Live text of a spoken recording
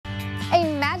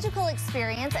magical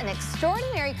experience, an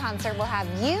extraordinary concert will have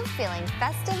you feeling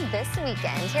festive this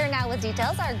weekend. Here now with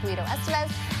details are Guido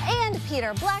Estevez and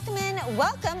Peter Blackman.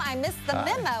 Welcome. I missed the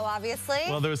memo, obviously.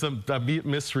 Well, there was a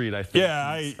misread, I think.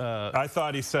 Yeah, I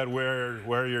thought he said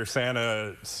wear your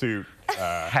Santa suit.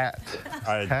 Hat.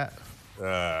 Hat.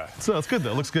 So it's good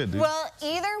though. It looks good, dude. Well,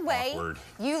 either way, Awkward.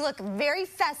 You look very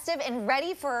festive and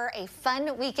ready for a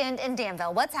fun weekend in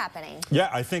Danville. What's happening? Yeah,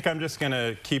 I think I'm just going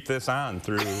to keep this on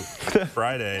through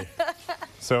Friday.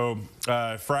 So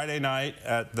Friday night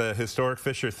at the Historic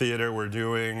Fisher Theater, we're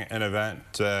doing an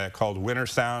event called Winter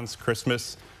Sounds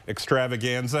Christmas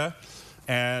Extravaganza.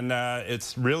 And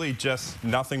it's really just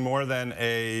nothing more than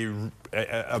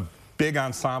a big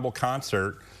ensemble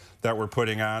concert that we're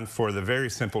putting on for the very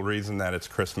simple reason that it's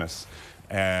Christmas.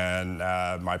 And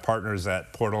my partners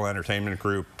at Portal Entertainment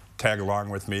Group tag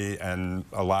along with me and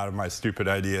a lot of my stupid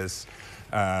ideas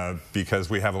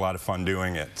because we have a lot of fun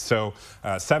doing it. So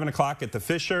 7 o'clock at the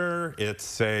Fisher.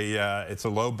 It's a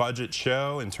low budget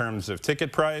show in terms of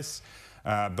ticket price.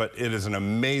 But it is an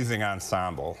amazing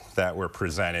ensemble that we're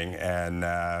presenting,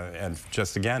 and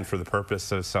just again for the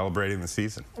purpose of celebrating the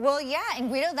season. Well, yeah, and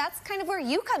Guido, that's kind of where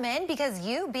you come in, because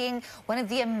you being one of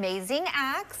the amazing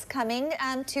acts coming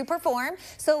to perform.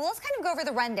 So let's kind of go over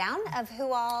the rundown of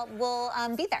who all will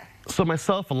be there. So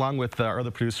myself, along with our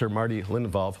other producer, Marty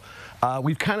Lindenvolf,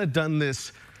 we've kind of done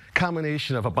this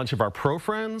combination of a bunch of our pro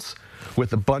friends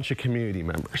with a bunch of community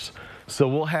members. So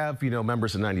we'll have,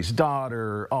 members of 90s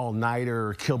Daughter, All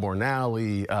Nighter, Kilborn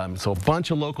Alley, so a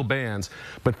bunch of local bands,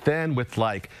 but then with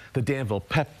like the Danville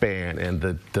Pep Band and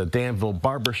the Danville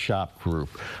Barbershop Group,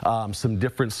 some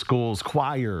different schools,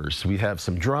 choirs, we have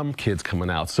some drum kids coming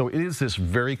out. So it is this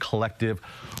very collective,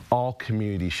 all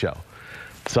community show.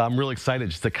 So I'm really excited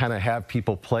just to kind of have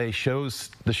people play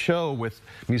the show with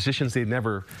musicians they've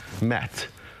never met.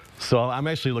 So I'm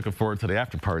actually looking forward to the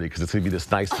after party, because it's gonna be this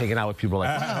nice hanging out with people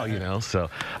like, wow, So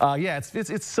yeah,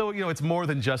 it's so it's more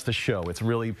than just a show. It's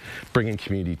really bringing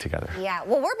community together. Yeah,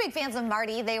 well, we're big fans of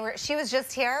Marty. She was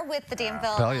just here with the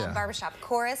Danville Barbershop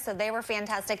Chorus, so they were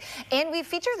fantastic. And we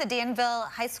featured the Danville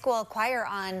High School Choir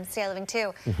on Stay Living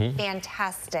too.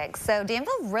 Fantastic. So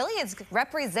Danville really is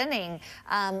representing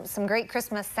some great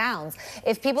Christmas sounds.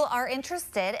 If people are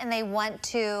interested and they want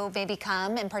to maybe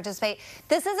come and participate,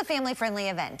 this is a family-friendly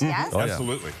event. Yes? Oh,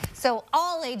 absolutely. So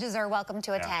all ages are welcome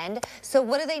to attend. So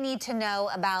what do they need to know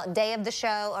about day of the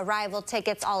show, arrival,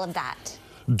 tickets, all of that?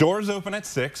 Doors open at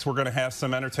 6. We're going to have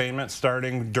some entertainment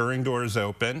starting during doors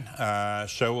open.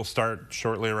 Show will start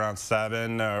shortly around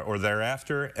 7 or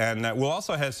thereafter. And we'll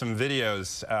also have some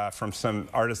videos from some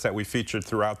artists that we featured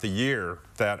throughout the year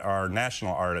that are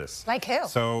national artists. Like who?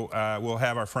 So we'll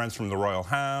have our friends from the Royal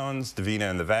Hounds,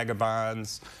 Davina and the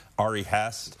Vagabonds, Ari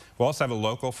Hest. We'll also have a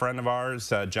local friend of ours,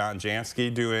 John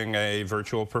Jansky, doing a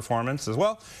virtual performance as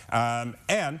well.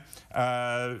 And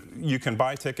you can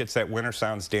buy tickets at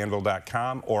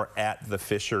wintersoundsdanville.com or at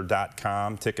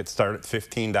thefisher.com. Tickets start at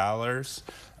 $15,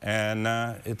 and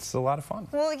it's a lot of fun.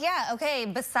 Well, yeah, okay.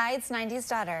 Besides 90s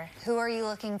Daughter, who are you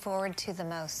looking forward to the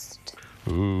most?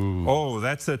 Ooh. Oh,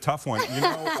 that's a tough one.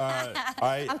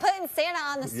 I'm putting Santa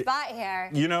on the spot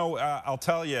here. I'll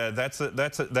tell you,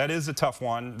 that is a tough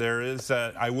one. There is,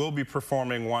 I will be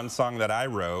performing one song that I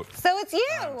wrote. So it's you.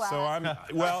 So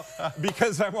well,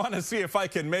 because I want to see if I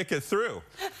can make it through,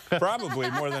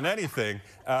 probably more than anything.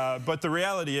 But the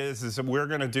reality is that we're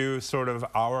going to do sort of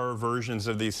our versions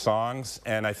of these songs,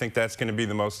 and I think that's going to be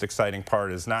the most exciting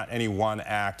part, is not any one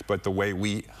act, but the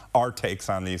way our takes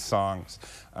on these songs.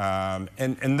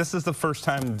 And this is the first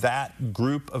time that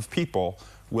group of people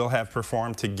will have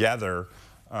performed together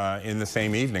in the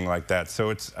same evening like that.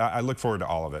 So I look forward to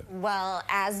all of it. Well,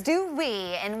 as do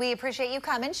we, and we appreciate you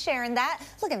coming, sharing that.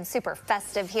 Looking super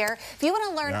festive here. If you want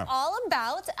to learn all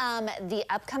about the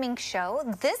upcoming show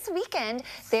this weekend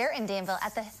there in Danville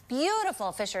at the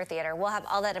beautiful Fisher Theater, we'll have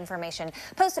all that information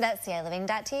posted at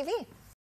CILiving.tv.